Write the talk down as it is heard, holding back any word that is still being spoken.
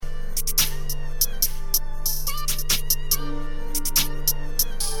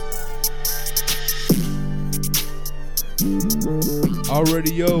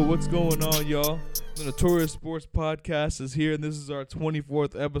Already, yo, what's going on, y'all? The Notorious Sports Podcast is here, and this is our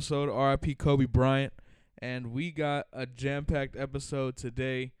 24th episode, RIP Kobe Bryant, and we got a jam-packed episode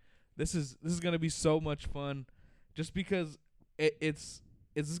today. This is going to be so much fun, just because it's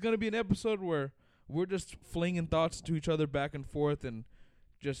going to be an episode where we're just flinging thoughts to each other back and forth and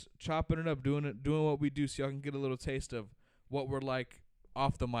just chopping it up, doing what we do, so y'all can get a little taste of what we're like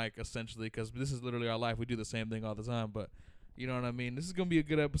off the mic, essentially, because this is literally our life. We do the same thing all the time, but you know what I mean? This is going to be a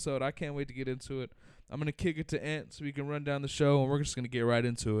good episode. I can't wait to get into it. I'm going to kick it to Ant so we can run down the show, and we're just going to get right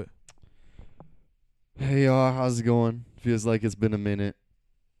into it. Hey, y'all. How's it going? Feels like it's been a minute.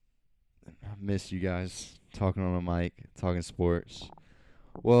 I miss you guys talking on a mic, talking sports.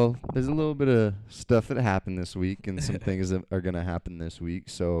 Well, there's a little bit of stuff that happened this week and some things that are going to happen this week,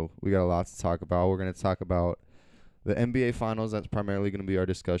 so we got a lot to talk about. We're going to talk about the NBA Finals. That's primarily going to be our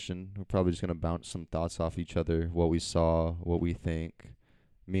discussion. We're probably just going to bounce some thoughts off each other, what we saw, what we think.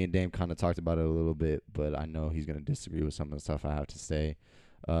 Me and Dame kind of talked about it a little bit, but I know he's going to disagree with some of the stuff I have to say.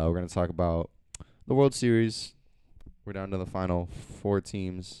 We're going to talk about the World Series. We're down to the final 4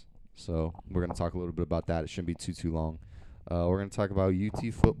 teams, so we're going to talk a little bit about that. It shouldn't be too long. We're going to talk about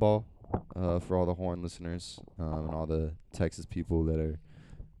UT football for all the Horn listeners and all the Texas people that are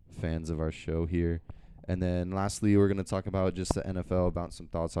fans of our show here. And then lastly, we're going to talk about just the NFL, bounce some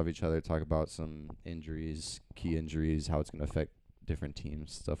thoughts off each other, talk about some injuries, key injuries, how it's going to affect different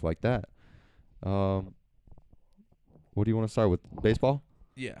teams, stuff like that. What do you want to start with? Baseball?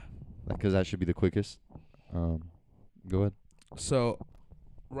 Yeah. Because that should be the quickest. Go ahead. So,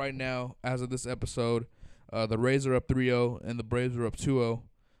 right now, as of this episode, the Rays are up 3-0 and the Braves are up 2-0.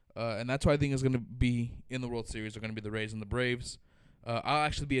 And that's why I think is going to be in the World Series. They're going to be the Rays and the Braves. I'll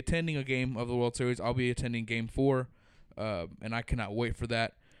actually be attending a game of the World Series. I'll be attending Game 4, and I cannot wait for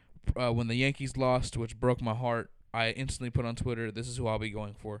that. When the Yankees lost, which broke my heart, I instantly put on Twitter, this is who I'll be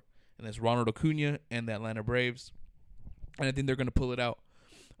going for. And it's Ronald Acuna and the Atlanta Braves. And I think they're going to pull it out.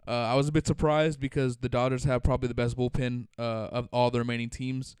 I was a bit surprised because the Dodgers have probably the best bullpen of all the remaining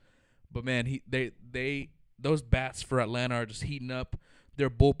teams. But, man, those bats for Atlanta are just heating up.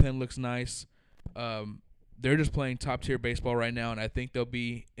 Their bullpen looks nice. They're just playing top-tier baseball right now, and I think they'll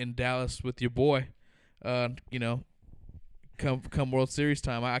be in Dallas with your boy, come World Series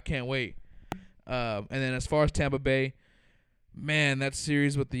time. I can't wait. And then as far as Tampa Bay, man, that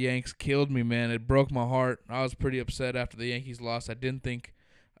series with the Yanks killed me, man. It broke my heart. I was pretty upset after the Yankees lost. I didn't think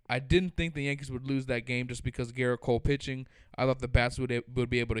the Yankees would lose that game just because of Garrett Cole pitching. I thought the bats would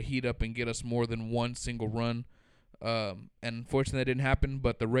be able to heat up and get us more than one single run. And unfortunately, that didn't happen,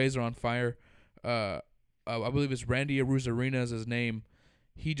 but the Rays are on fire. I believe it's Randy Arozarena is his name.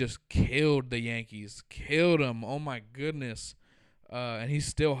 He just killed the Yankees. Killed them. Oh, my goodness. And he's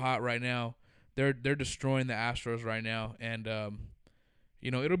still hot right now. They're destroying the Astros right now. And,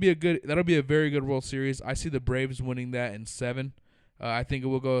 that'll be a very good World Series. I see the Braves winning that in 7. I think it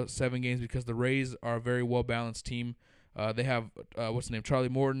will go 7 games because the Rays are a very well-balanced team. They have, Charlie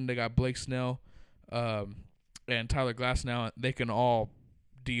Morton. They got Blake Snell and Tyler Glasnow. They can all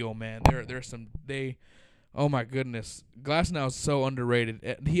deal, man. Oh my goodness, Glasnow is so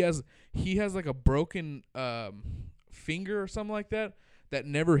underrated. He has like a broken finger or something like that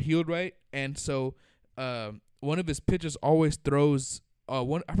never healed right, and so one of his pitches always throws I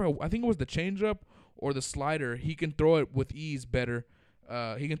think it was the changeup or the slider. He can throw it with ease better.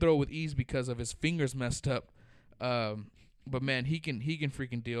 He can throw it with ease because of his fingers messed up. But man, he can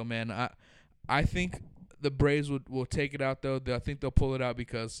freaking deal, man. I think the Braves will take it out though. I think they'll pull it out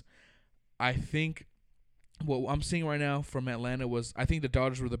because I think what I'm seeing right now from Atlanta I think the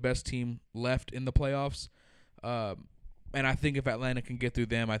Dodgers were the best team left in the playoffs. And I think if Atlanta can get through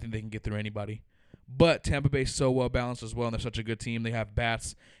them, I think they can get through anybody. But Tampa Bay's so well balanced as well, and they're such a good team. They have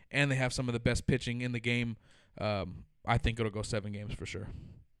bats, and they have some of the best pitching in the game. I think it'll go 7 games for sure.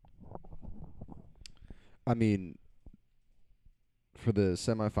 I mean, for the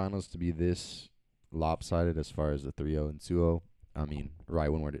semifinals to be this lopsided as far as the 3-0 and 2-0, I mean, right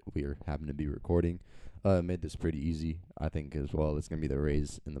when we're having to be recording, made this pretty easy. I think as well it's going to be the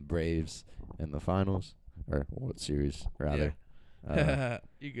Rays and the Braves in the finals, or World Series, rather. Yeah.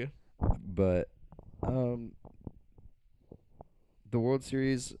 You good. But the World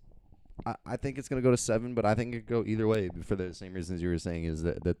Series, I think it's going to go to 7, but I think it could go either way for the same reasons you were saying, is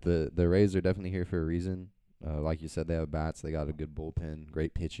that the Rays are definitely here for a reason. Like you said, they have bats. They got a good bullpen,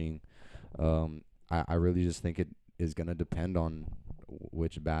 great pitching. I really just think it is going to depend on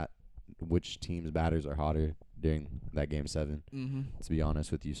which team's batters are hotter during that Game 7, to be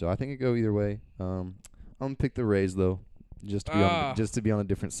honest with you. So I think it could go either way. I'm going to pick the Rays, though, just to be on a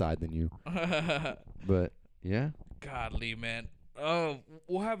different side than you. But, yeah. Godly, man.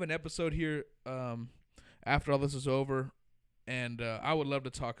 We'll have an episode here after all this is over, and I would love to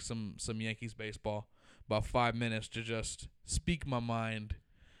talk some Yankees baseball, about 5 minutes to just speak my mind,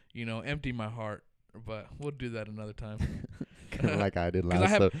 empty my heart. But we'll do that another time. Kind of like I did 'Cause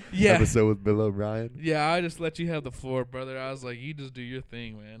last Yeah, episode with Bill O'Brien. yeah. I just let you have the floor, brother. I was like, you just do your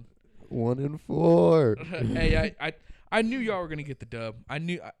thing, man. 1-4. Hey, I knew y'all were gonna get the dub.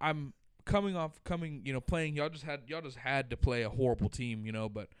 I'm coming, playing. Y'all just had to play a horrible team,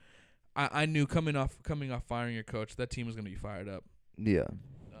 But I knew coming off firing your coach, that team was gonna be fired up. Yeah.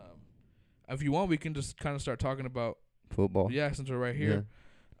 If you want, we can just kind of start talking about Football. Yeah, since we're right here.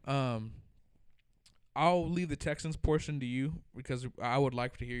 I'll leave the Texans portion to you because I would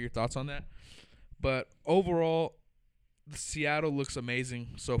like to hear your thoughts on that. But overall, Seattle looks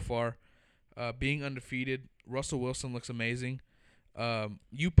amazing so far. Being undefeated, Russell Wilson looks amazing.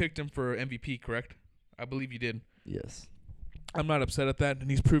 You picked him for MVP, correct? I believe you did. Yes. I'm not upset at that,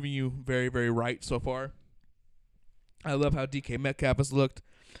 and he's proving you very, very right so far. I love how DK Metcalf has looked.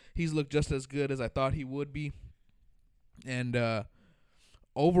 He's looked just as good as I thought he would be. And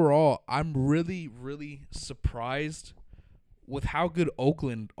overall, I'm really, really surprised with how good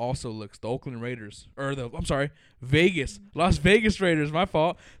Oakland also looks. The Oakland Raiders. Vegas. Las Vegas Raiders. My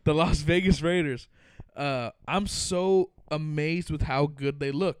fault. The Las Vegas Raiders. I'm so amazed with how good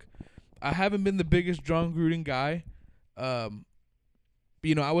they look. I haven't been the biggest John Gruden guy. I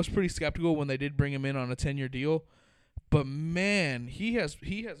was pretty skeptical when they did bring him in on a 10-year deal. But, man, he has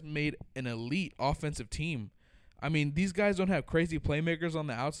made an elite offensive team. I mean, these guys don't have crazy playmakers on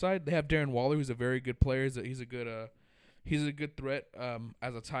the outside. They have Darren Waller, who's a very good player. He's a good threat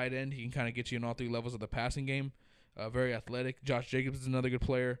as a tight end. He can kind of get you in all three levels of the passing game. Very athletic. Josh Jacobs is another good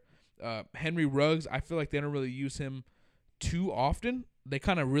player. Henry Ruggs, I feel like they don't really use him too often. They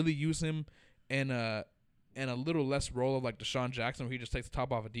kind of really use him in a little less role of like Deshaun Jackson, where he just takes the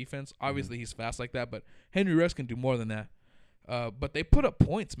top off of defense. Obviously, he's fast like that, but Henry Ruggs can do more than that. But they put up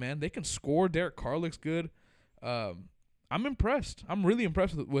points, man. They can score. Derek Carr looks good. I'm impressed. I'm really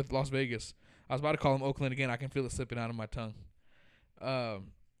impressed with Las Vegas. I was about to call him Oakland again. I can feel it slipping out of my tongue. And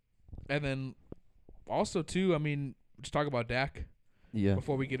then also, too, I mean, just talk about Dak. Yeah.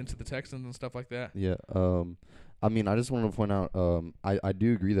 Before we get into the Texans and stuff like that. Yeah. I mean, I just want to point out, I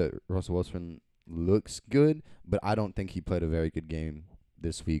do agree that Russell Wilson looks good, but I don't think he played a very good game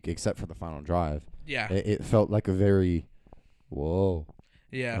this week, except for the final drive. Yeah. It felt like a very, whoa.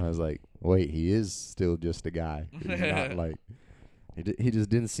 Yeah. And I was like, wait, he is still just a guy. He's not like, he just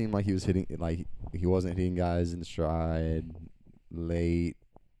didn't seem like he was hitting, like he wasn't hitting guys in stride, late.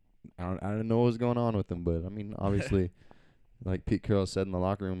 I don't know what was going on with him, but I mean, obviously, like Pete Carroll said in the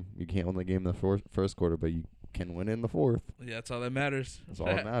locker room, you can't win the game in the first quarter, but you can win in the fourth. Yeah, that's all that matters. That's all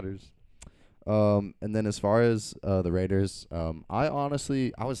that matters. And then as far as the Raiders, I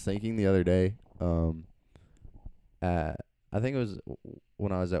was thinking the other day, I think it was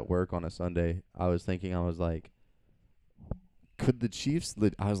when I was at work on a Sunday, I was like, could the Chiefs,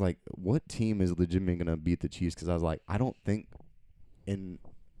 I was like, what team is legitimately going to beat the Chiefs? Because I was like, I don't think in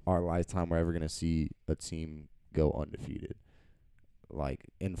our lifetime we're ever going to see a team go undefeated. Like,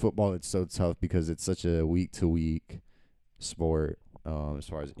 in football, it's so tough because it's such a week-to-week sport as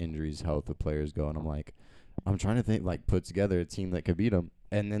far as injuries, health of players go. And I'm trying to think, like, put together a team that could beat them.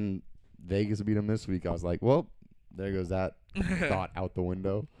 And then Vegas beat them this week. I was like, well, there goes that thought out the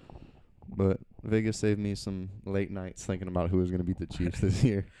window. But Vegas saved me some late nights thinking about who was going to beat the Chiefs this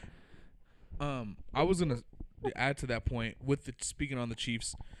year. I was going to add to that point with speaking on the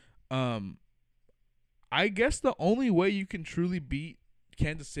Chiefs. I guess the only way you can truly beat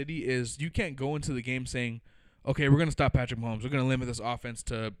Kansas City is you can't go into the game saying, okay, we're going to stop Patrick Mahomes. We're going to limit this offense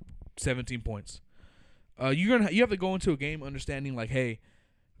to 17 points. You have to go into a game understanding like, hey,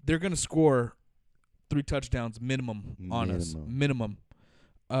 they're going to score 3 touchdowns minimum on us. Minimum.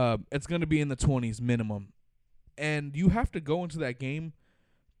 It's going to be in the 20s minimum. And you have to go into that game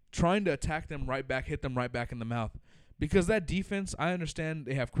trying to attack them right back, hit them right back in the mouth. Because that defense, I understand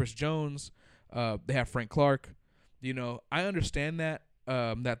they have Chris Jones. They have Frank Clark. I understand that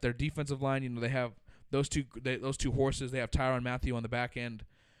that their defensive line, they have those two horses. They have Tyrann Mathieu on the back end.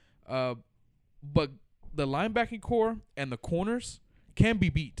 But the linebacking core and the corners can be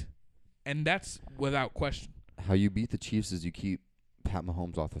beat. And that's without question. How you beat the Chiefs is you keep Pat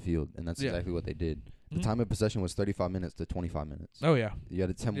Mahomes off the field, and that's exactly what they did. The time of possession was 35 minutes to 25 minutes. Oh, yeah. You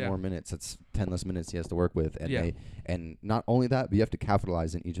had 10 more minutes. That's 10 less minutes he has to work with. And and not only that, but you have to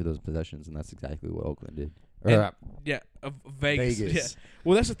capitalize in each of those possessions, and that's exactly what Oakland did. Vegas. Yeah.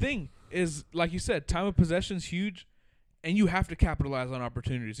 Well, that's the thing is, like you said, time of possession is huge, and you have to capitalize on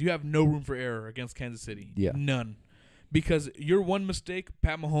opportunities. You have no room for error against Kansas City. Yeah. None. because your one mistake,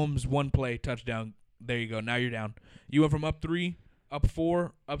 Pat Mahomes, one play, touchdown. There you go. Now you're down. You went from up 3, up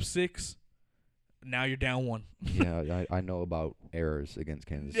 4, up 6. Now you're down 1. Yeah, I know about errors against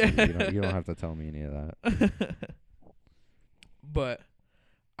Kansas City. You don't have to tell me any of that. But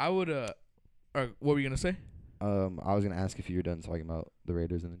I would or what were you gonna say? I was gonna ask if you were done talking about the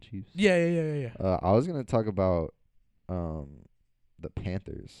Raiders and the Chiefs. Yeah. I was gonna talk about the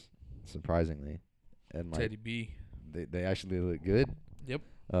Panthers, surprisingly, and Teddy B. they actually look good. Yep.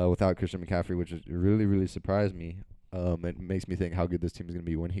 Without Christian McCaffrey, which is really surprised me. It makes me think how good this team is gonna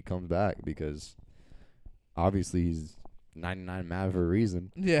be when he comes back, because obviously he's 99 mad for a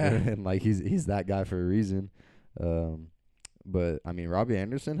reason. Yeah. And like he's that guy for a reason. But I mean, Robbie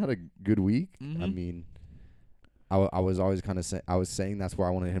Anderson had a good week. Mm-hmm. I mean, I was always kind of I was saying that's where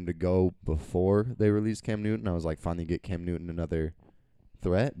I wanted him to go before they released Cam Newton. I was like, finally get Cam Newton another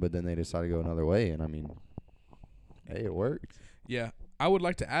threat, but then they decided to go another way, and I mean, hey, it worked. Yeah, I would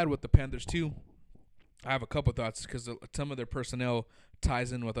like to add with the Panthers too. I have a couple thoughts because some of their personnel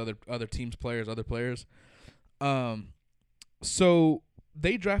ties in with other teams' players, other players. So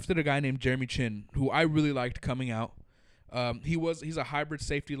they drafted a guy named Jeremy Chin, who I really liked coming out. He's a hybrid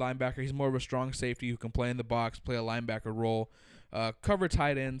safety linebacker. He's more of a strong safety who can play in the box, play a linebacker role, cover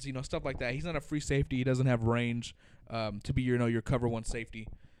tight ends, stuff like that. He's not a free safety. He doesn't have range to be your cover one safety.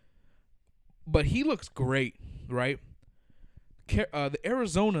 But he looks great, right? The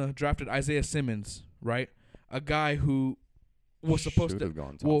Arizona drafted Isaiah Simmons, right? A guy who was supposed to have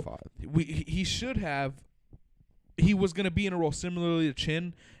gone top 5. He should have. He was going to be in a role similarly to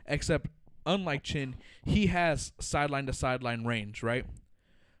Chin, except unlike Chin, he has sideline to sideline range, right?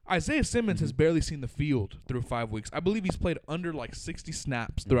 Isaiah Simmons has barely seen the field through 5 weeks. I believe he's played under 60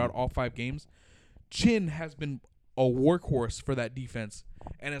 snaps throughout all 5 games. Chin has been a workhorse for that defense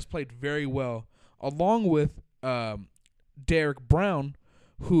and has played very well, along with Derek Brown,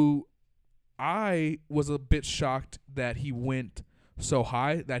 who I was a bit shocked that he went so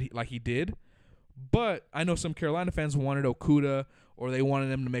high that he did. But I know some Carolina fans wanted Okudah, or they wanted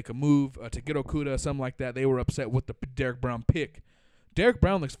them to make a move to get Okudah, something like that. They were upset with the Derek Brown pick. Derek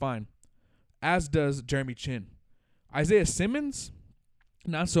Brown looks fine, as does Jeremy Chin. Isaiah Simmons,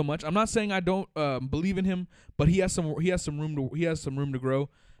 not so much. I'm not saying I don't believe in him, but he has some room to grow.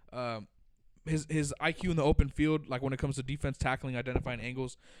 His IQ in the open field, like when it comes to defense tackling, identifying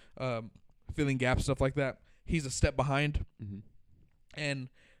angles, filling gaps, stuff like that, he's a step behind. Mm-hmm. And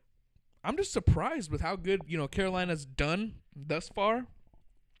I'm just surprised with how good Carolina's done thus far,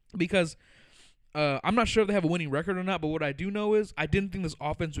 because I'm not sure if they have a winning record or not. But what I do know is I didn't think this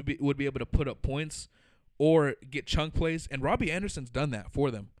offense would be able to put up points or get chunk plays, and Robbie Anderson's done that for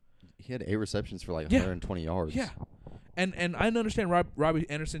them. He had 8 receptions for 120 yards. Yeah, and I understand Robbie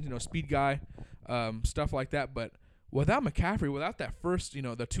Anderson, speed guy, stuff like that. But without McCaffrey, without that first,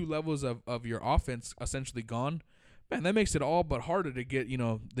 the 2 levels of your offense essentially gone, man, that makes it all but harder to get,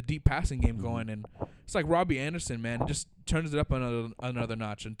 the deep passing game going. And it's like Robbie Anderson, man, just turns it up another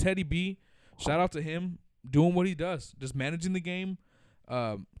notch. And Teddy B, shout out to him, doing what he does, just managing the game,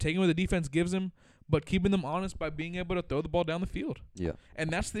 taking what the defense gives him, but keeping them honest by being able to throw the ball down the field. Yeah. And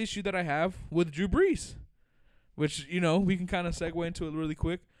that's the issue that I have with Drew Brees, which, we can kind of segue into it really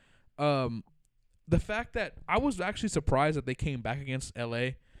quick. The fact that I was actually surprised that they came back against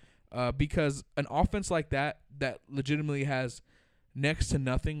L.A., because an offense like that legitimately has next to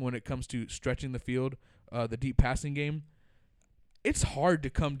nothing when it comes to stretching the field, the deep passing game, it's hard to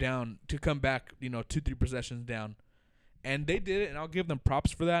come back, 2-3 possessions down. And they did it, and I'll give them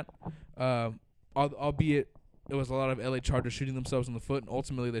props for that. Albeit it was a lot of LA Chargers shooting themselves in the foot, and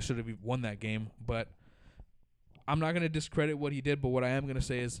ultimately they should have won that game. But I'm not going to discredit what he did, but what I am going to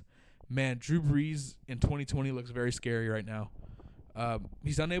say is, man, Drew Brees in 2020 looks very scary right now.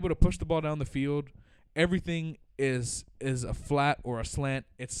 He's unable to push the ball down the field. Everything is a flat or a slant.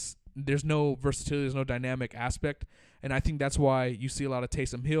 There's no versatility, there's no dynamic aspect, and I think that's why you see a lot of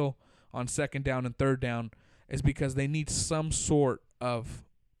Taysom Hill on 2nd down and 3rd down, is because they need some sort of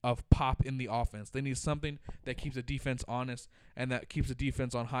pop in the offense. They need something that keeps the defense honest and that keeps the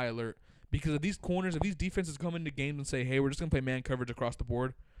defense on high alert. Because if these defenses come into games and say, hey, we're just going to play man coverage across the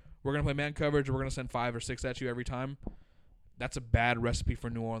board, we're going to play man coverage, we're going to send 5 or 6 at you every time, that's a bad recipe for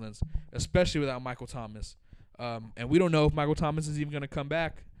New Orleans, especially without Michael Thomas. And we don't know if Michael Thomas is even going to come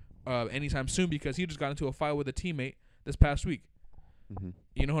back anytime soon, because he just got into a fight with a teammate this past week. Mm-hmm.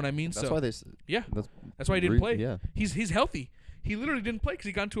 You know what I mean? That's why they. Yeah. That's why he didn't play. Yeah. He's healthy. He literally didn't play because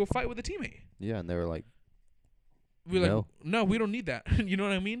he got into a fight with a teammate. Yeah, and they were like, no, we don't need that. You know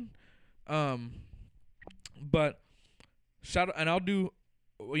what I mean? But shout out, and I'll do,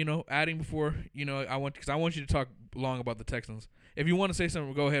 adding before, because I want you to talk long about the Texans. If you want to say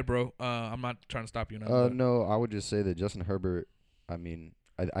something, go ahead, bro. I'm not trying to stop you now. No, I would just say that Justin Herbert. I mean,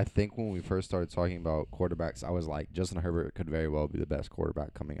 I think when we first started talking about quarterbacks, I was like, Justin Herbert could very well be the best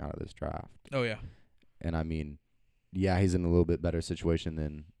quarterback coming out of this draft. Oh yeah. And I mean, yeah, he's in a little bit better situation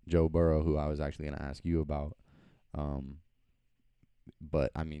than Joe Burrow, who I was actually going to ask you about.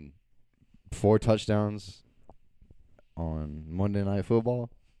 But I mean, 4 touchdowns on Monday Night Football,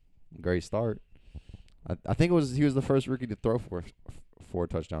 great start. I think he was the first rookie to throw 4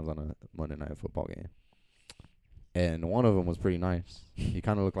 touchdowns on a Monday Night Football game, and one of them was pretty nice. He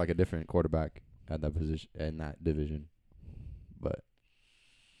kind of looked like a different quarterback at that position in that division, but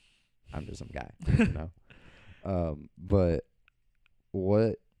I'm just some guy, you know. But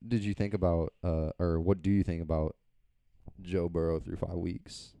what did you think about, or what do you think about Joe Burrow through 5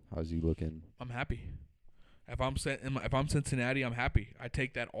 weeks? How's he looking? I'm happy. If I'm Cincinnati, I'm happy. I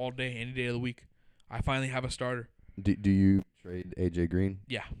take that all day, any day of the week. I finally have a starter. Do you trade AJ Green?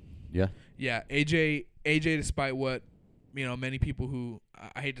 Yeah. Yeah. Yeah. AJ, despite what many people who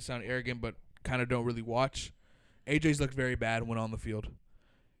I hate to sound arrogant, but kind of don't really watch, AJ's looked very bad when on the field.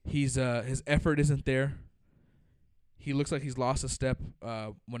 His effort isn't there. He looks like he's lost a step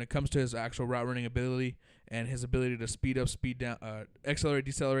when it comes to his actual route running ability and his ability to speed up, speed down, accelerate,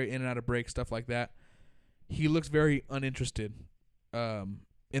 decelerate, in and out of breaks, stuff like that. He looks very uninterested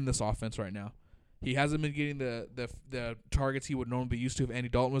in this offense right now. He hasn't been getting the targets he would normally be used to if Andy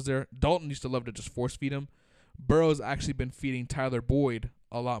Dalton was there. Dalton used to love to just force feed him. Burrow's actually been feeding Tyler Boyd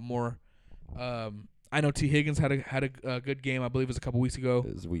a lot more. I know T. Higgins had a good game. I believe it was a couple weeks ago.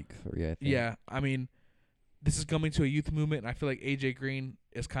 It was week 3, I think. Yeah, I mean, this is coming to a youth movement, and I feel like AJ Green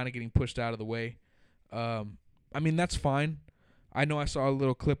is kind of getting pushed out of the way. I mean, that's fine. I know I saw a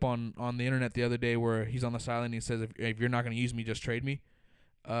little clip on the internet the other day where he's on the sideline and he says, if you're not going to use me, just trade me.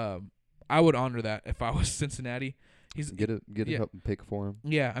 I would honor that if I was Cincinnati. Get a pick for him.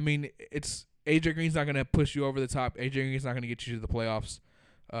 Yeah, I mean, it's AJ Green's not going to push you over the top. AJ Green's not going to get you to the playoffs.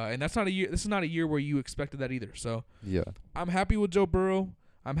 And that's not a year. This is not a year where you expected that either. So yeah, I'm happy with Joe Burrow.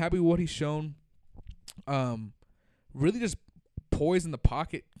 I'm happy with what he's shown. Really just poised in the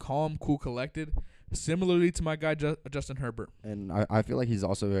pocket, calm, cool, collected. Similarly to my guy Justin Herbert. And I feel like he's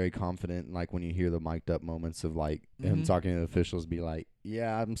also very confident, like when you hear the mic'd up moments of like him talking to the officials, be like,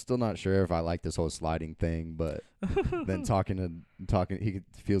 yeah, I'm still not sure if I like this whole sliding thing, but then he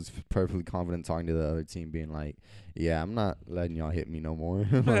feels perfectly confident talking to the other team, being like, yeah, I'm not letting y'all hit me no more.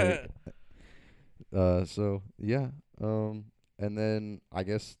 So yeah. And then I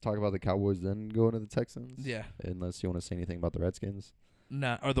guess talk about the Cowboys, then go into the Texans. Yeah. Unless you want to say anything about the Redskins.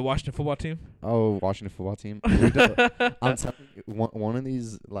 Nah, or the Washington football team? Oh, Washington football team. I'm telling you, one of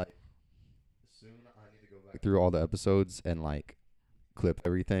these, like, soon I need to go back through all the episodes and, like, clip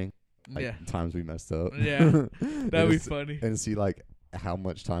everything. Like, yeah. Times we messed up. Yeah. That'd be funny. And see, like, how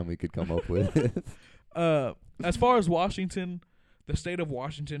much time we could come up with. As far as Washington, the state of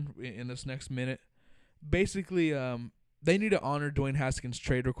Washington in this next minute, basically, they need to honor Dwayne Haskins'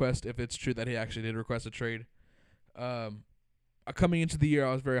 trade request if it's true that he actually did request a trade. Coming into the year,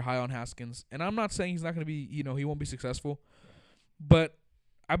 I was very high on Haskins, and I'm not saying he's not going to be, he won't be successful, but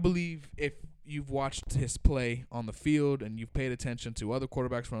I believe if you've watched his play on the field and you've paid attention to other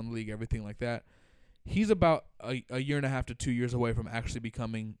quarterbacks around the league, everything like that, he's about a year and a half to 2 years away from actually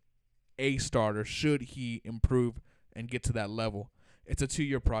becoming a starter should he improve and get to that level. It's a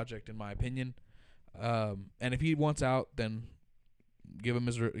 2-year project, in my opinion, and if he wants out, then give him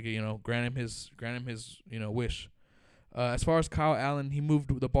his, grant him his, wish. As far as Kyle Allen, he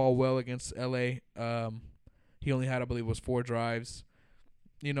moved the ball well against L.A. He only had, I believe, 4 drives.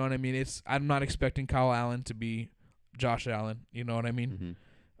 You know what I mean? I'm not expecting Kyle Allen to be Josh Allen. You know what I mean?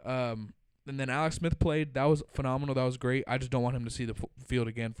 Mm-hmm. And then Alex Smith played. That was phenomenal. That was great. I just don't want him to see the field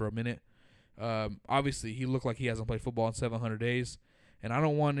again for a minute. Obviously, he looked like he hasn't played football in 700 days. And I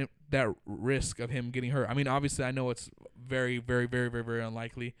don't want that risk of him getting hurt. I mean, obviously, I know it's very, very, very, very, very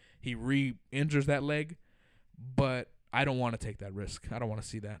unlikely he re-injures that leg. But I don't want to take that risk. I don't want to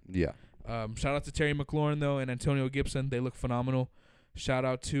see that. Yeah. Shout out to Terry McLaurin, though, and Antonio Gibson. They look phenomenal. Shout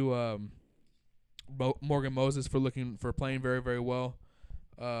out to Morgan Moses for playing very, very well.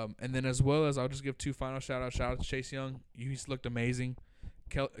 And then as well as I'll just give 2 final shout-outs. Shout out to Chase Young. He's looked amazing.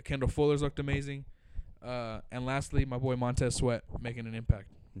 Kendall Fuller's looked amazing. And lastly, my boy Montez Sweat making an impact.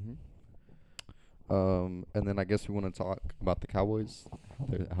 Mm-hmm. And then I guess we want to talk about the Cowboys,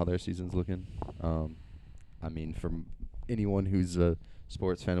 how their season's looking. I mean, from anyone who's a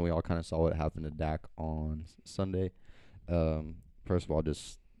sports fan, we all kind of saw what happened to Dak on Sunday. First of all,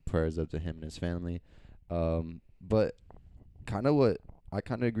 just prayers up to him and his family. But I kind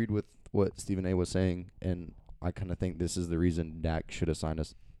of agreed with what Stephen A. was saying, and I kind of think this is the reason Dak should have signed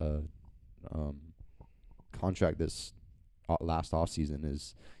us a contract this last offseason.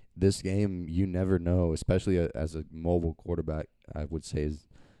 Is this game, you never know, especially as a mobile quarterback, I would say, is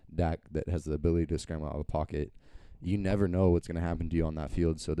Dak, that has the ability to scramble out of the pocket. You never know what's going to happen to you on that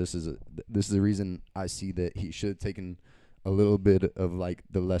field. So this is the reason I see that he should have taken a little bit of like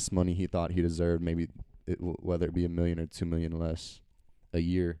the less money he thought he deserved, maybe whether it be $1 million or $2 million less a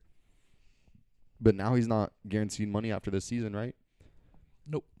year. But now he's not guaranteed money after this season, right?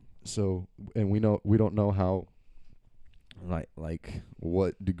 Nope. So, and we don't know how, like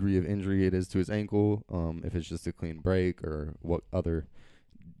what degree of injury it is to his ankle, if it's just a clean break or what other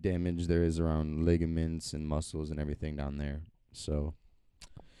damage there is around ligaments and muscles and everything down there. So,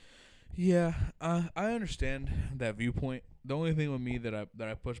 yeah, I understand that viewpoint. The only thing with me that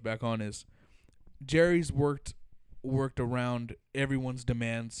I push back on is Jerry's worked around everyone's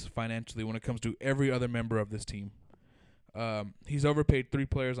demands financially when it comes to every other member of this team. He's overpaid 3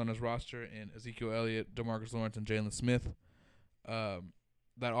 players on his roster in Ezekiel Elliott, DeMarcus Lawrence, and Jalen Smith. That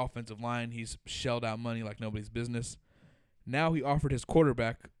offensive line, he's shelled out money like nobody's business. Now he offered his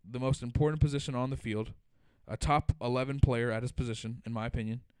quarterback the most important position on the field, a top 11 player at his position, in my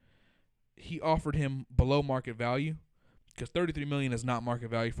opinion. He offered him below market value because $33 million is not market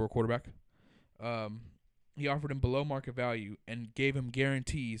value for a quarterback. He offered him below market value and gave him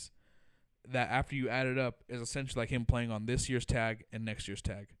guarantees that after you add it up is essentially like him playing on this year's tag and next year's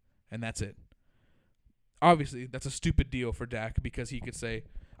tag, and that's it. Obviously, that's a stupid deal for Dak because he could say,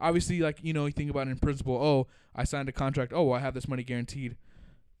 obviously, like, you know, you think about it in principle, oh, I signed a contract, oh, I have this money guaranteed.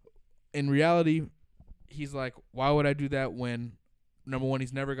 In reality, he's like, why would I do that when, number one,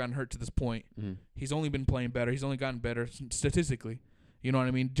 he's never gotten hurt to this point. mm-hmm. He's only been playing better. He's only gotten better statistically. You know what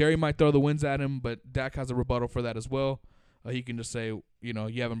I mean? Jerry might throw the wins at him, but Dak has a rebuttal for that as well. He can just say, you know,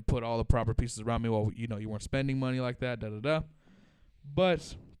 you haven't put all the proper pieces around me while, you know, you weren't spending money like that, da-da-da.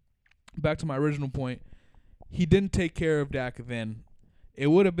 But back to my original point, he didn't take care of Dak then. It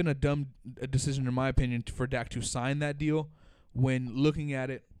would have been a dumb decision, in my opinion, for Dak to sign that deal when looking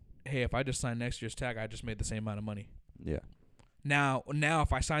at it, hey, if I just sign next year's tag, I just made the same amount of money. Yeah. Now,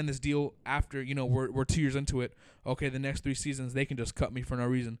 if I sign this deal after, you know, we're 2 years into it, okay, the next 3 seasons, they can just cut me for no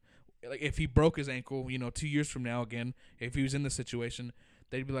reason. Like, if he broke his ankle, you know, 2 years from now, again, if he was in this situation,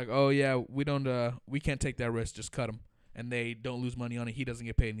 they'd be like, oh, yeah, we can't take that risk, just cut him. And they don't lose money on it. He doesn't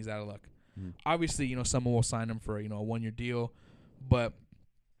get paid, and he's out of luck. Mm. Obviously, you know, someone will sign him for, you know, a 1-year deal, but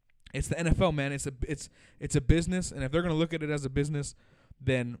it's the NFL, man. It's a business, and if they're going to look at it as a business,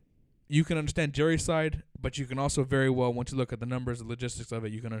 then you can understand Jerry's side, but you can also very well, once you look at the numbers, the logistics of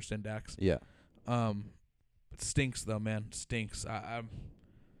it, you can understand Dak's. Yeah. It stinks, though, man. It stinks. I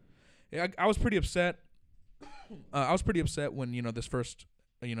was pretty upset. I was pretty upset when, you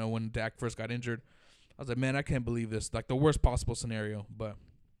know, when Dak first got injured. I was like, man, I can't believe this. Like, the worst possible scenario. But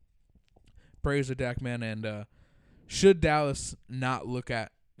praise to Dak, man. And should Dallas not look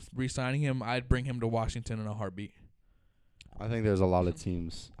at re-signing him, I'd bring him to Washington in a heartbeat. I think there's a lot of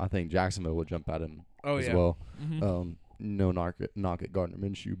teams. I think Jacksonville will jump at him as well. Mm-hmm. No knock at Gardner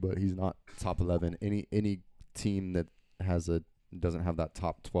Minshew, but he's not top 11. Any team that doesn't have that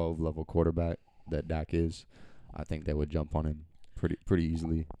top 12 level quarterback that Dak is, I think they would jump on him pretty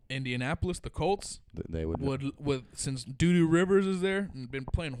easily. Indianapolis, the Colts, they would since Doo-Doo Rivers is there and been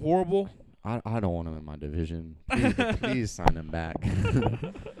playing horrible. I don't want him in my division. Please sign him back.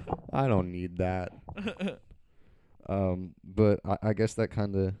 I don't need that. But I guess that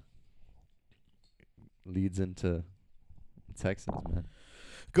kind of leads into Texans, man.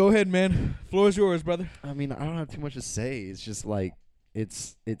 Go ahead, man. Floor is yours, brother. I mean, I don't have too much to say. It's just like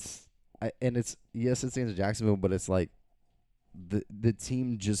it's against Jacksonville, but it's like the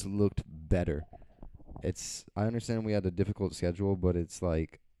team just looked better. I understand we had a difficult schedule, but it's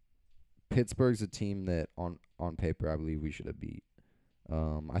like Pittsburgh's a team that on paper I believe we should have beat.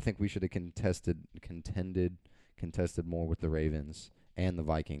 I think we should have contested more with the Ravens and the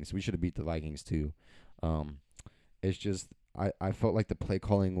Vikings. We should have beat the Vikings too. It's just I felt like the play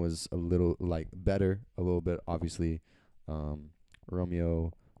calling was a little like better, a little bit. Obviously,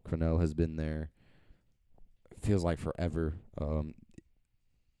 Romeo Crennel has been there. Feels like forever.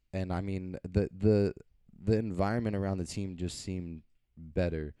 And I mean the environment around the team just seemed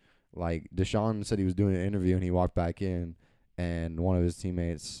better. Like Deshaun said he was doing an interview and he walked back in, and one of his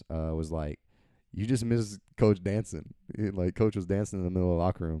teammates was like, "You just missed Coach dancing." Like Coach was dancing in the middle of the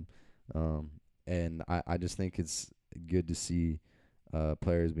locker room. And I just think it's good to see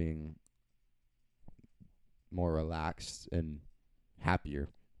players being more relaxed and happier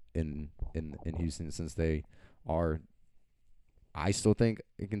in Houston, since they are, I still think,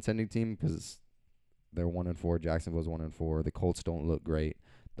 a contending team, because They're 1-4. Jacksonville's 1-4. The Colts don't look great.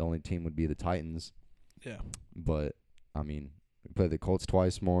 The only team would be the Titans. Yeah. But I mean, we play the Colts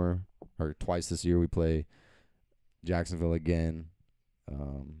twice this year. We play Jacksonville again.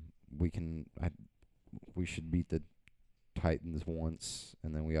 We should beat the Titans once,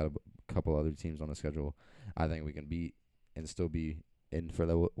 and then we got a couple other teams on the schedule. I think we can beat and still be in for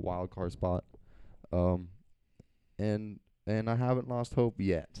the wild card spot. And I haven't lost hope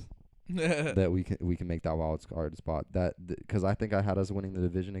yet that we can make that wild card spot. Because I think I had us winning the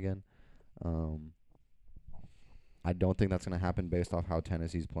division again. I don't think that's gonna happen based off how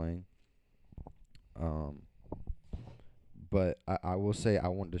Tennessee's playing. But I will say I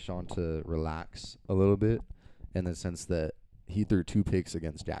want Deshaun to relax a little bit, in the sense that he threw 2 picks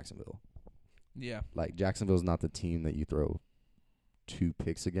against Jacksonville. Yeah. Like, Jacksonville's not the team that you throw 2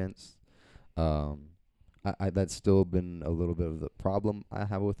 picks against. That's still been a little bit of the problem I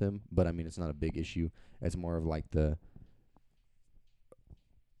have with him, but I mean, it's not a big issue. It's more of like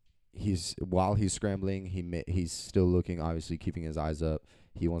while he's scrambling, he's still looking, obviously keeping his eyes up.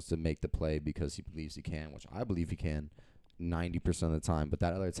 He wants to make the play because he believes he can, which I believe he can 90% of the time, but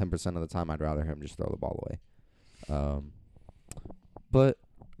that other 10% of the time, I'd rather him just throw the ball away. But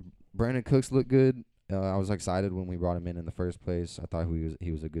Brandon Cooks looked good. I was excited when we brought him in the first place. I thought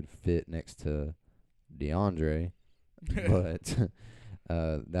he was a good fit next to DeAndre, but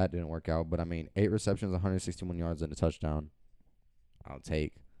that didn't work out. But I mean, 8 receptions, 161 yards, and a touchdown. I'll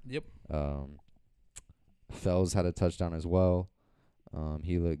take. Yep. Fells had a touchdown as well.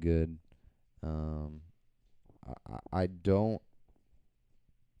 He looked good. I don't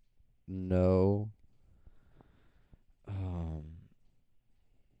know.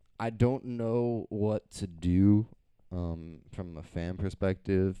 I don't know what to do from a fan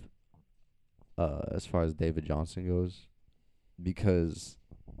perspective as far as David Johnson goes, because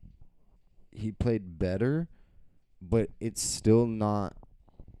he played better, but it's still not.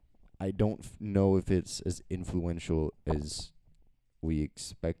 I don't know if it's as influential as we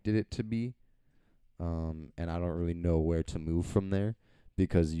expected it to be, and I don't really know where to move from there,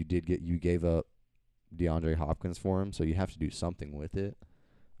 because you gave up DeAndre Hopkins for him, so you have to do something with it.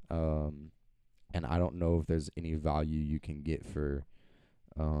 And I don't know if there's any value you can get for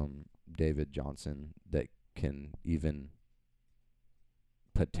David Johnson that can even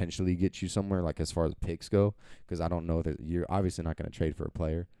potentially get you somewhere, like as far as picks go, because I don't know that you're obviously not going to trade for a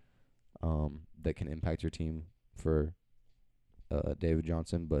player that can impact your team for David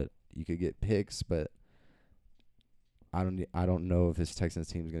Johnson, but you could get picks. But I don't know if this Texans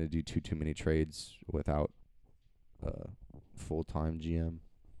team is going to do too many trades without full-time GM.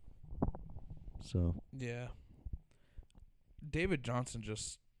 So yeah, David Johnson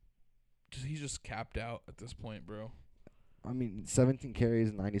he's just capped out at this point, bro. I mean, 17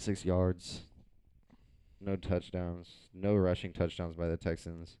 carries, 96 yards, no touchdowns, no rushing touchdowns by the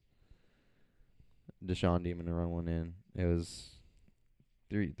Texans. Deshaun Demon to run one in. It was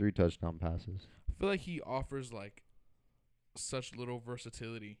three touchdown passes. I feel like he offers like such little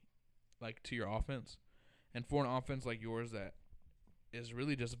versatility, like to your offense, and for an offense like yours that is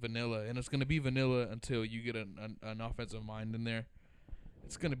really just vanilla, and it's gonna be vanilla until you get an offensive mind in there.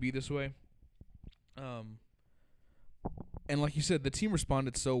 It's gonna be this way. And like you said, the team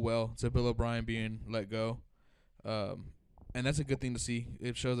responded so well to Bill O'Brien being let go, and that's a good thing to see.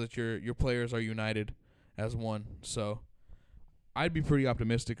 It shows that your players are united as one. So I'd be pretty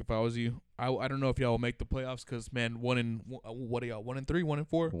optimistic if I was you. I don't know if y'all will make the playoffs, because man, what are y'all, 1-3,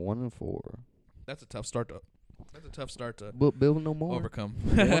 1-4? 1-4. That's a tough start to. But Bill no more. Overcome.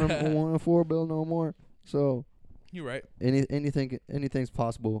 1-4. Bill no more. So You're right. Anything's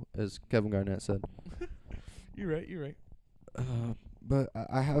possible, as Kevin Garnett said. You're right. But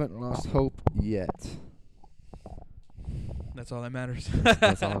I haven't lost hope yet. That's all that matters.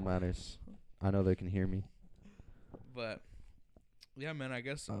 That's all that matters. I know they can hear me. But yeah, man, I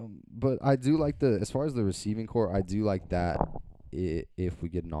guess. But I do like as far as the receiving core, I do like that if we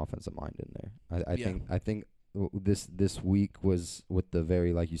get an offensive mind in there. I think this week was with the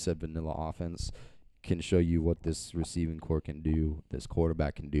very, like you said, vanilla offense can show you what this receiving core can do, this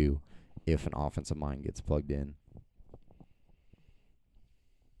quarterback can do, if an offensive mind gets plugged in.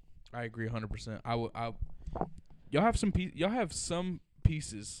 I agree 100%. Y'all have some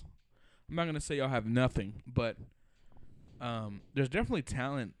pieces. I'm not gonna say y'all have nothing, but there's definitely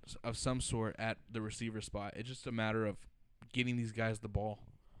talent of some sort at the receiver spot. It's just a matter of getting these guys the ball.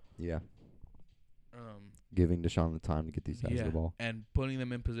 Yeah. Giving Deshaun the time to get these guys the ball. And putting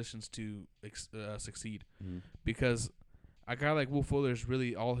them in positions to succeed. Mm-hmm. Because a guy like Will Fuller's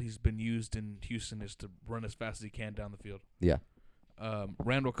really all he's been used in Houston is to run as fast as he can down the field. Yeah.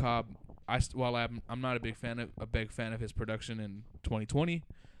 Randall Cobb, while I'm not a big fan of his production in 2020,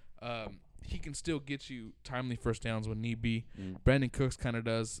 he can still get you timely first downs when need be. Brandon Cooks kind of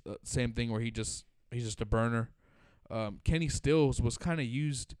does same thing where he's just a burner. Kenny Stills was kind of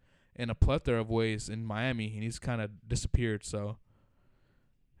used in a plethora of ways in Miami, and he's kind of disappeared. So,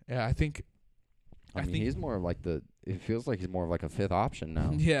 yeah, I think he's more of like it feels like he's more of like a fifth option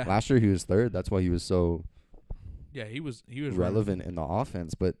now. Yeah. Last year he was third. That's why he was so. Yeah, he was relevant in the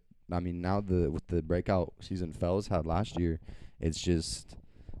offense. But I mean, now with the breakout season Fells had last year, it's just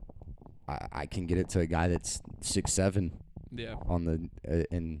I can get it to a guy that's 6'7". Yeah. On the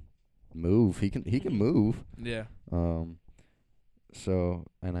and move. He can move. Yeah. So,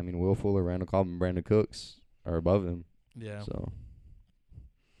 and I mean, Will Fuller, Randall Cobb, and Brandon Cooks are above him. Yeah. So.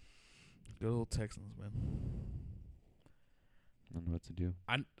 Good old Texans, man. I don't know what to do.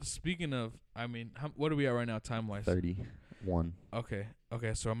 Speaking of, I mean, what are we at right now, time wise? 31. Okay.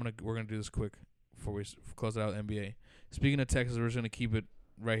 So we're gonna do this quick before we close out NBA. Speaking of Texas, we're just gonna keep it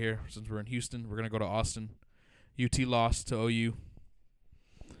right here since we're in Houston. We're gonna go to Austin. UT lost to OU.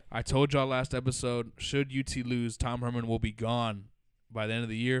 I told y'all last episode, should UT lose, Tom Herman will be gone by the end of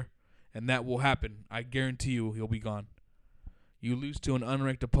the year, and that will happen. I guarantee you, he'll be gone. You lose to an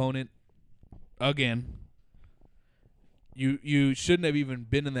unranked opponent again. You shouldn't have even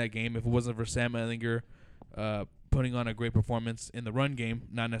been in that game if it wasn't for Sam Ehlinger putting on a great performance in the run game,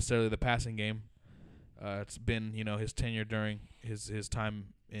 not necessarily the passing game. It's been, his tenure during his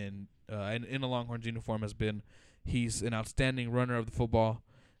time in a Longhorns uniform has been he's an outstanding runner of the football,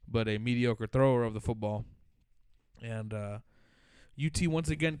 but a mediocre thrower of the football. And UT once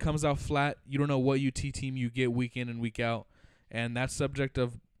again comes out flat. You don't know what UT team you get week in and week out, and that's subject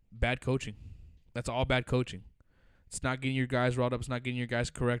of bad coaching. That's all bad coaching. It's not getting your guys riled up. It's not getting your guys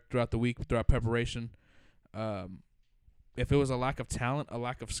correct throughout the week, throughout preparation. If it was a lack of talent, a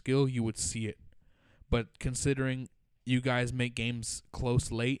lack of skill, you would see it. But considering you guys make games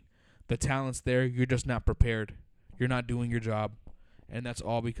close late, the talent's there. You're just not prepared. You're not doing your job. And that's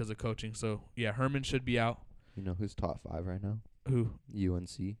all because of coaching. So, yeah, Herman should be out. You know who's top 5 right now? Who?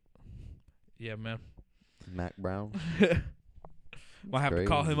 UNC. Yeah, man. Mac Brown. Might have to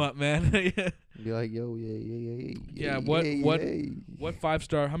call him up, man. Be like, yo, yeah. Yeah, what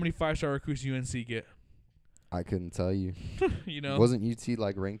how many 5-star recruits UNC get? I couldn't tell you. Wasn't UT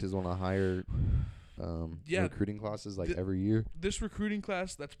like ranked as one of the higher recruiting classes every year? This recruiting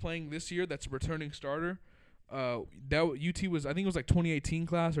class that's playing this year, that's a returning starter, that UT was, I think it was 2018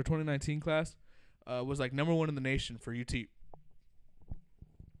 class or 2019 class, was number 1 in the nation for UT.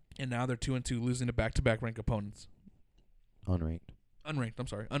 And now they're 2-2, losing to back-to-back ranked opponents. Unranked.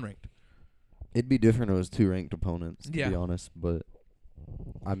 It'd be different if it was 2 ranked opponents, to be honest. But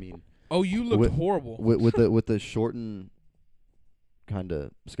I mean, you looked horrible with the shortened kind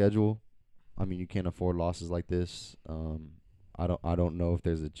of schedule. I mean, you can't afford losses like this. I don't know if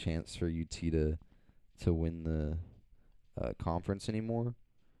there's a chance for UT to win the conference anymore.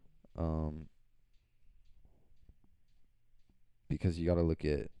 Because you got to look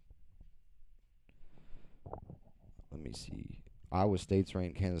at. Let me see. Iowa State's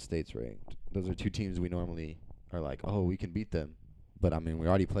ranked, Kansas State's ranked. Those are 2 teams we normally are like, oh, we can beat them. But I mean, we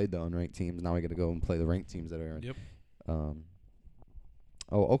already played the unranked teams. Now we got to go and play the ranked teams that are. Yep.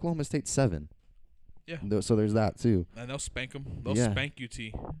 Oklahoma State's 7. Yeah. So there's that too. And they'll spank them. They'll spank UT.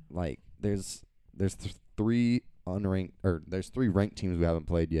 There's 3 unranked, or there's 3 ranked teams we haven't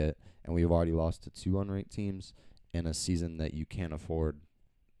played yet, and we've already lost to 2 unranked teams in a season that you can't afford.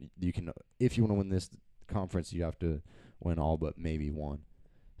 You can, if you want to win this conference, you have to win all but maybe 1.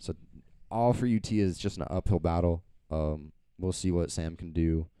 So all for UT is just an uphill battle. We'll see what Sam can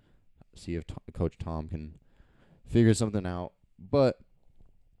do. See if Coach Tom can figure something out. But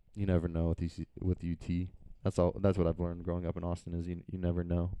you never know with UT. That's all. That's what I've learned growing up in Austin is you never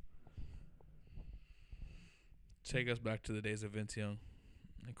know. Take us back to the days of Vince Young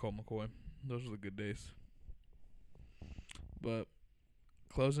and Colt McCoy. Those were the good days. But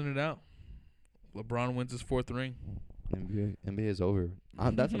closing it out, LeBron wins his 4th ring. NBA is over.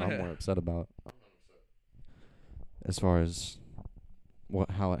 That's what I'm more upset about. As far as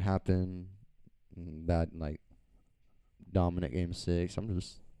how it happened, that dominant Game 6.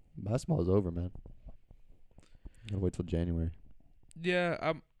 Basketball is over, man. Gotta wait till January.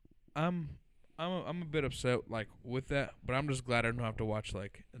 Yeah, I'm a bit upset with that, but I'm just glad I don't have to watch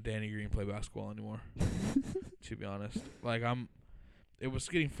Danny Green play basketball anymore. To be honest, it was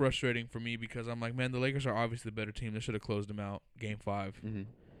getting frustrating for me because I'm like, man, the Lakers are obviously the better team. They should have closed them out Game 5. Mm-hmm.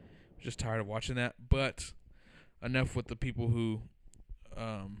 Just tired of watching that. But enough with the people who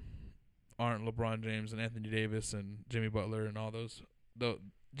aren't LeBron James and Anthony Davis and Jimmy Butler and all those.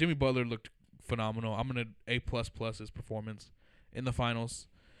 Jimmy Butler looked phenomenal. I'm gonna A++ his performance in the finals.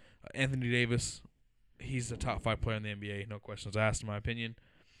 Anthony Davis, he's a top 5 player in the NBA, no questions asked in my opinion.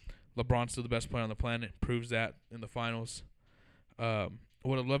 LeBron's still the best player on the planet, proves that in the finals.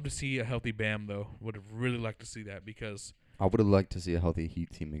 Would have loved to see a healthy Bam though. Would have really liked to see that because I would have liked to see a healthy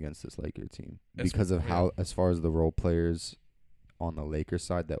Heat team against this Laker team As- because of yeah. how, as far as the role players on the Lakers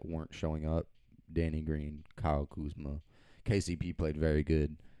side that weren't showing up, Danny Green, Kyle Kuzma, KCP played very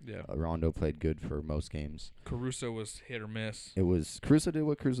good. yeah, Rondo played good for most games. Caruso was hit or miss. It was Caruso did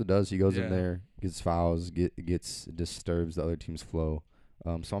what Caruso does. He goes Yeah. in there, gets fouls, gets disturbs the other team's flow.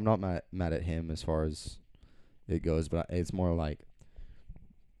 So I'm not mad at him as far as it goes, but it's more like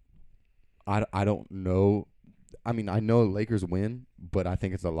I don't know. I mean, I know Lakers win, but I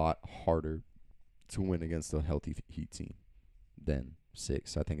think it's a lot harder to win against a healthy Heat team than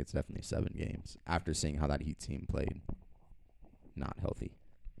 6. I think it's definitely 7 games after seeing how that Heat team played. Not healthy.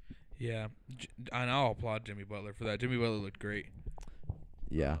 Yeah, and I'll applaud Jimmy Butler for that. Jimmy Butler looked great.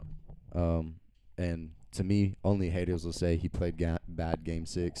 Yeah. And to me, only haters will say he played bad game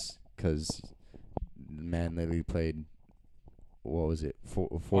 6 because the man literally played, what was it,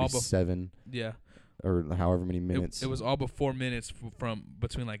 47 Yeah, or however many minutes. it was all but 4 minutes from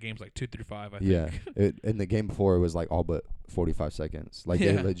between like games like 2 through 5. I Yeah. think. In the game before, it was like all but 45 seconds. Like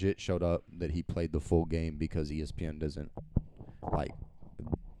Yeah. they legit showed up that he played the full game because ESPN doesn't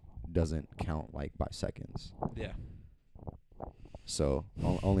count like by seconds. Yeah, So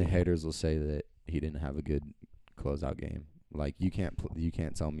only haters will say that he didn't have a good closeout game. Like you can't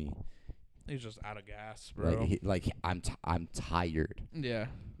tell me he's just out of gas, bro. I'm tired. Yeah,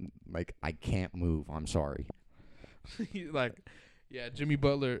 Like I can't move. I'm sorry. like, yeah, Jimmy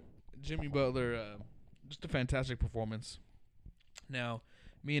Butler, just a fantastic performance. Now,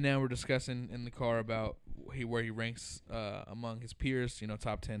 me and Ann were discussing in the car about where he ranks among his peers.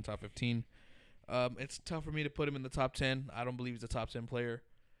 Top 10, top 15. It's tough for me to put him in the top 10. I don't believe he's a top 10 player.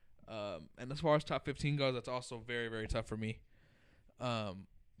 And as far as top 15 goes, that's also very, very tough for me.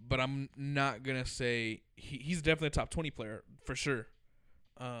 But I'm not gonna say he's definitely a top 20 player for sure.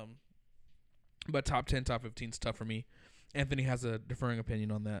 But top 10, top 15 is tough for me. Anthony has a differing opinion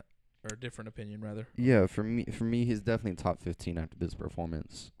on that, or a different opinion rather. Yeah, for me, he's definitely top 15 after this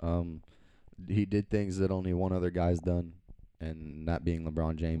performance. He did things that only one other guy's done, and that being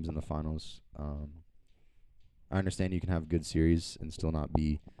LeBron James in the finals. I understand you can have a good series and still not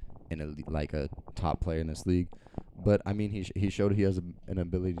be a top player in this league, but I mean he showed he has an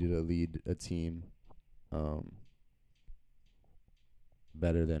ability to lead a team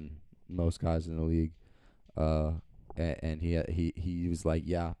better than most guys in the league. And he was like,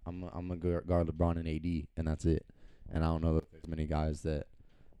 yeah, I'm gonna guard LeBron and AD, and that's it. And I don't know that there's many guys that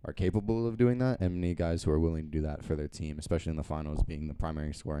are capable of doing that, and many guys who are willing to do that for their team, especially in the finals, being the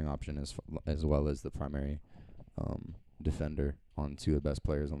primary scoring option as well as the primary defender on 2 of the best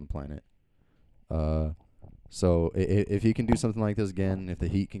players on the planet. So if he can do something like this again, if the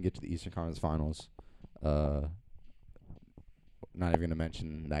Heat can get to the Eastern Conference Finals, not even going to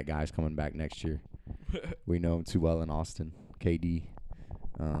mention that guy's coming back next year. We know him too well in Austin, KD.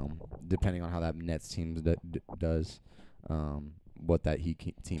 Depending on how that Nets team does, what that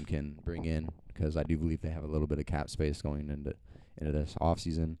Heat team can bring in, because I do believe they have a little bit of cap space going into this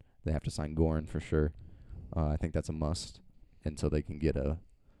offseason. They have to sign Goran for sure. I think that's a must until they can get a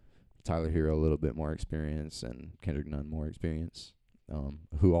Tyler Hero a little bit more experience and Kendrick Nunn more experience,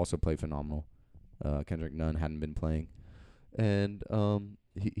 who also played phenomenal. Kendrick Nunn hadn't been playing, and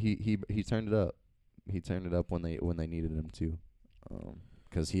he turned it up. He turned it up when they needed him to,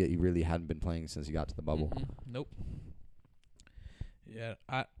 because he really hadn't been playing since he got to the bubble. Mm-hmm. Nope. Yeah,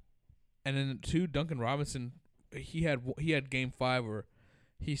 and then 2, Duncan Robinson, he had game 5 where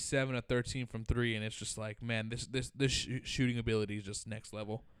he's 7 of 13 from 3, and it's just like, man, this shooting ability is just next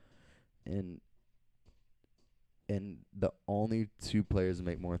level. And the only 2 players that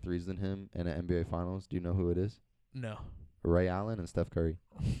make more threes than him in an NBA Finals, do you know who it is? No, Ray Allen and Steph Curry.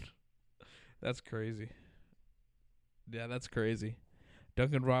 that's crazy. Yeah, that's crazy.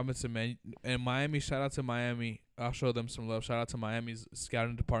 Duncan Robinson, man, and Miami. Shout out to Miami. I'll show them some love. Shout out to Miami's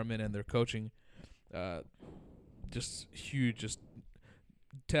scouting department and their coaching. Just huge, just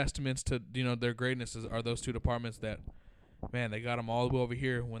testaments to their greatness are those 2 departments that, man, they got them all the way over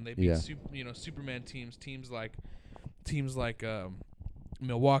here when they beat Superman teams like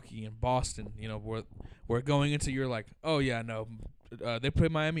Milwaukee and Boston. Where going into, you're like, oh yeah, no, they play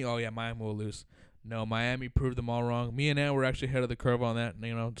Miami. Oh yeah, Miami will lose. No, Miami proved them all wrong. Me and Ann were actually ahead of the curve on that.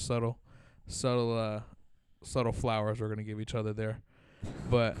 Subtle flowers we're gonna give each other there,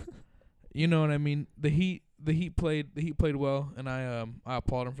 but you know what I mean. The Heat, the Heat played well, and I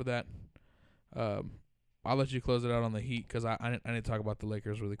applaud him for that. I'll let you close it out on the Heat because I need to talk about the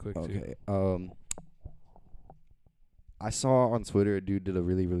Lakers really quick too. Okay. I saw on Twitter a dude did a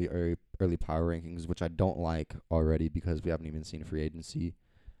really, really early power rankings, which I don't like already because we haven't even seen free agency.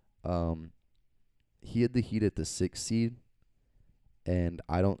 He had the Heat at the 6th seed, and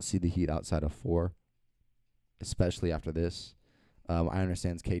I don't see the Heat outside of 4, especially after this. I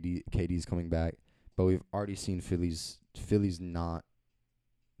understand KD's coming back, but we've already seen Philly's not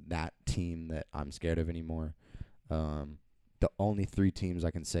that team that I'm scared of anymore. The only 3 teams I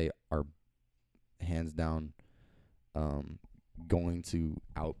can say are hands down going to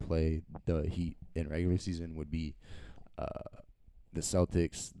outplay the Heat in regular season would be the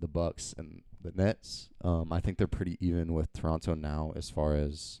Celtics, the Bucks, and the Nets. I think they're pretty even with Toronto now as far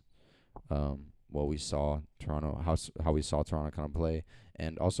as what we saw Toronto, how we saw Toronto kind of play,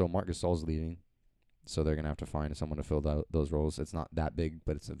 and also Marc Gasol's leaving, so they're gonna have to find someone to fill those roles. It's not that big,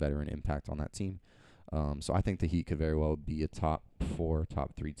 but it's a veteran impact on that team. So I think the Heat could very well be a top 4,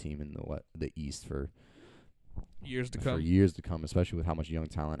 top 3 team in the East for years to come, especially with how much young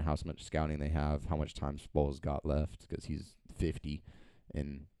talent, how much scouting they have, how much time Spoel's got left because he's 50,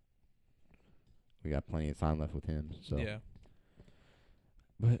 and we got plenty of time left with him. So yeah.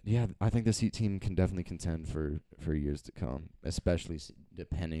 But yeah, I think this Heat team can definitely contend for years to come, especially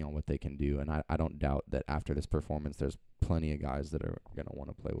depending on what they can do. And I don't doubt that after this performance, there's plenty of guys that are gonna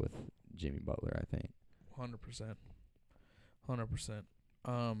want to play with Jimmy Butler. I think 100%.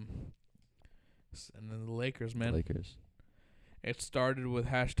 And then the Lakers, man. Lakers. It started with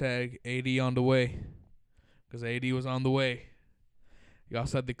hashtag AD on the way, because AD was on the way. Y'all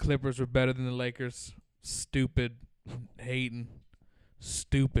said the Clippers were better than the Lakers. Stupid. Hating.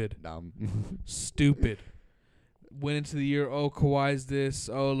 Stupid. Dumb. Stupid. Went into the year, oh, Kawhi's this.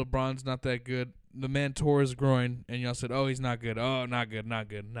 Oh, LeBron's not that good. The man tore his groin, and y'all said, oh, he's not good. Oh, not good.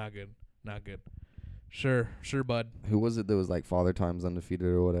 Sure, bud. Who was it that was like Father Time's undefeated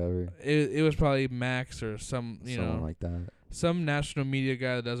or whatever? It was probably Max or someone like that. Some national media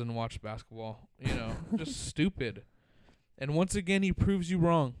guy that doesn't watch basketball. Just stupid. And once again, he proves you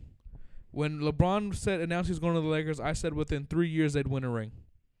wrong. When LeBron announced he was going to the Lakers, I said within 3 years they'd win a ring.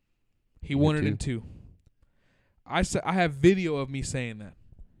 He won it in 2. I have video of me saying that.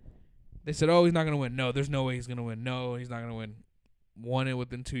 They said, oh, he's not going to win. No, there's no way he's going to win. No, he's not going to win. Won it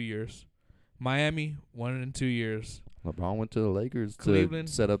within 2 years. Miami won it in 2 years. LeBron went to the Lakers Cleveland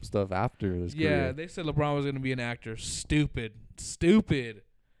to set up stuff after his career. They said LeBron was going to be an actor. Stupid.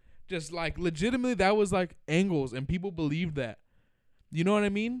 Just like legitimately that was like angles and people believed that. You know what I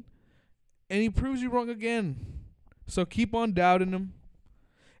mean? And he proves you wrong again. So keep on doubting him.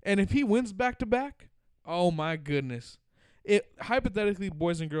 And if he wins back-to-back, oh my goodness. Hypothetically,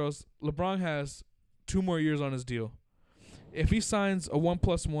 boys and girls, LeBron has 2 more years on his deal. If he signs a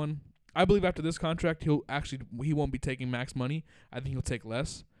 1+1, I believe after this contract, he won't be taking max money. I think he'll take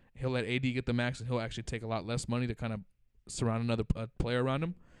less. He'll let AD get the max, and he'll actually take a lot less money to kind of surround another player around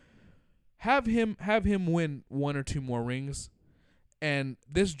him. Have him win 1 or 2 more rings, and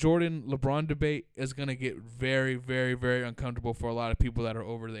this Jordan-LeBron debate is going to get very, very, very uncomfortable for a lot of people that are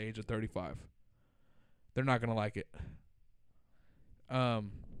over the age of 35. They're not going to like it.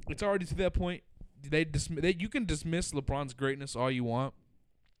 It's already to that point. You can dismiss LeBron's greatness all you want.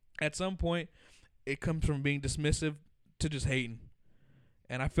 At some point, it comes from being dismissive to just hating.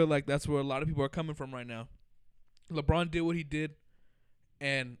 And I feel like that's where a lot of people are coming from right now. LeBron did what he did,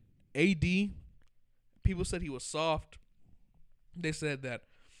 and AD, people said he was soft. They said that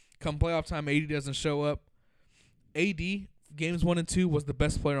come playoff time, AD doesn't show up. AD, games 1 and 2, was the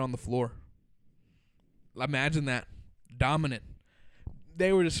best player on the floor. Imagine that. Dominant.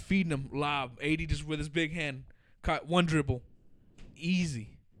 They were just feeding him lob. AD just with his big hand. Caught 1 dribble.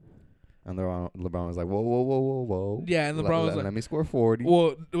 Easy. And LeBron was like, whoa. Yeah, and LeBron was like, let me score 40.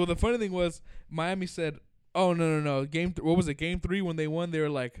 Well, the funny thing was, Miami said, oh, no. What was it, game 3 when they won? They were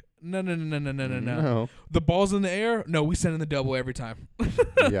like, no. The ball's in the air? No, we send in the double every time.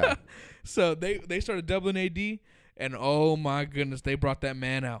 Yeah. So they started doubling AD, and oh, my goodness, they brought that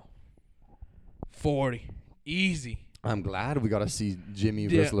man out. 40. Easy. I'm glad we got to see Jimmy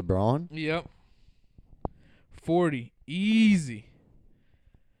versus LeBron. Yep. 40. Easy.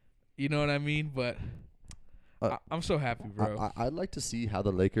 You know what I mean? But I'm so happy, bro. I'd like to see how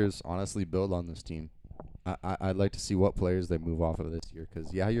the Lakers honestly build on this team. I'd like to see what players they move off of this year.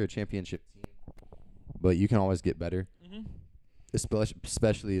 Because, you're a championship team, but you can always get better. Mm-hmm.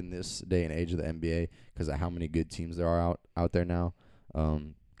 Especially in this day and age of the NBA because of how many good teams there are out there now.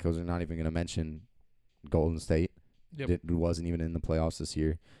 Because we're not even going to mention Golden State. Yep. It wasn't even in the playoffs this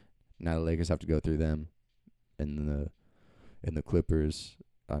year. Now the Lakers have to go through them. and the Clippers.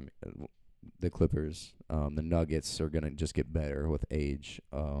 The Clippers. The Nuggets are gonna just get better with age.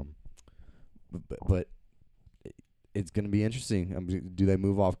 But it's gonna be interesting. Do they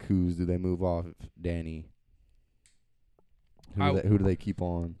move off Kuz? Do they move off Danny? Who do they keep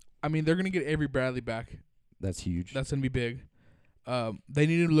on? I mean, they're gonna get Avery Bradley back. That's huge. That's gonna be big. They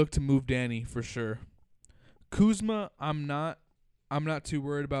need to look to move Danny for sure. Kuzma, I'm not too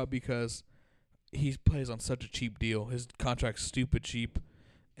worried about because he plays on such a cheap deal. His contract's stupid cheap,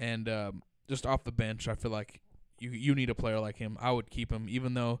 and just off the bench, I feel like you need a player like him. I would keep him,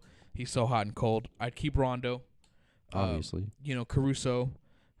 even though he's so hot and cold. I'd keep Rondo. Obviously, Caruso,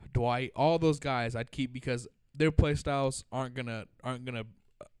 Dwight, all those guys I'd keep because their play styles aren't gonna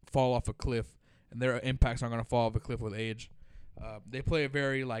fall off a cliff, and their impacts aren't gonna fall off a cliff with age. They play a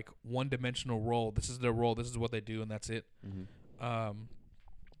very like one-dimensional role. This is their role. This is what they do, and that's it. Mm-hmm.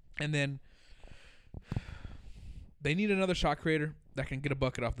 And then they need another shot creator that can get a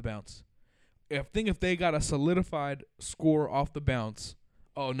bucket off the bounce. If they got a solidified score off the bounce,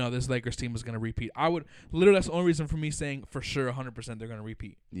 oh no, this Lakers team is gonna repeat. That's the only reason for me saying for sure 100% they're gonna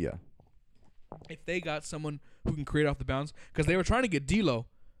repeat. Yeah. If they got someone who can create off the bounce, because they were trying to get D'Lo.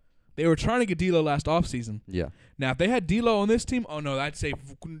 They were trying to get D'Lo last offseason. Yeah. Now, if they had D'Lo on this team, oh no, I'd say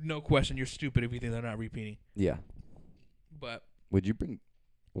no question, you're stupid if you think they're not repeating. Yeah. But would you bring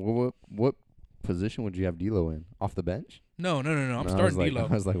what position would you have D'Lo in? Off the bench? No. I'm starting D'Lo.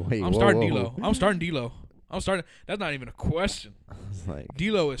 I was like, wait, I'm starting D'Lo. I'm starting D'Lo. That's not even a question. I was like,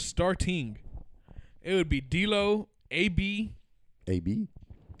 D'Lo is starting. It would be D'Lo, AB. AB?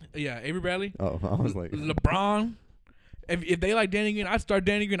 Yeah, Avery Bradley. Oh, I was like LeBron. If they like Danny Green, I'd start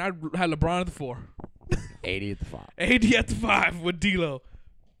Danny Green. I'd have LeBron at the 4. 80 at the 5. 80 at the 5 with D'Lo.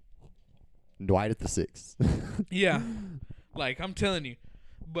 Dwight at the 6. Yeah. Like, I'm telling you.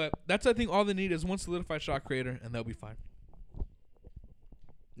 But that's, I think, all they need is one solidified shot creator, and they'll be fine.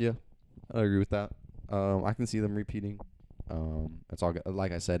 Yeah, I agree with that. I can see them repeating. It's all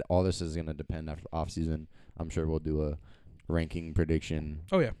like I said. All this is gonna depend after the off season. I'm sure we'll do a ranking prediction.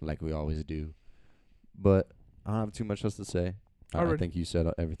 Oh yeah, like we always do. But I don't have too much else to say. I think you said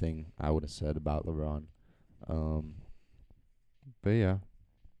everything I would have said about LeBron. But yeah.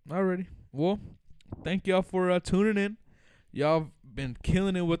 Alrighty. Well, thank y'all for tuning in. Y'all been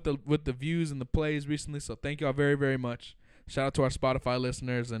killing it with the views and the plays recently, so thank y'all very, very much. Shout out to our Spotify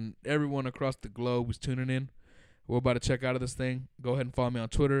listeners and everyone across the globe who's tuning in. We're about to check out of this thing. Go ahead and follow me on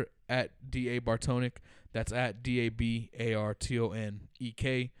Twitter at @DABartonek. That's at DABARTONEK.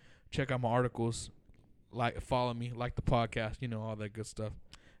 Check out my articles. Follow me, like the podcast, all that good stuff.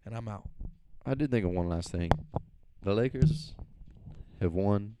 And I'm out. I did think of one last thing. The Lakers have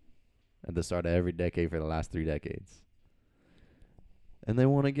won at the start of every decade for the last 3 decades. And they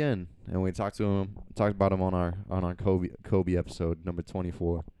won again. And we talked about them on our Kobe episode, number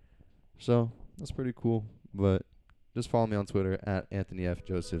 24. So that's pretty cool. But just follow me on Twitter at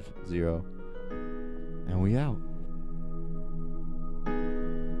AnthonyFJoseph0. And we out.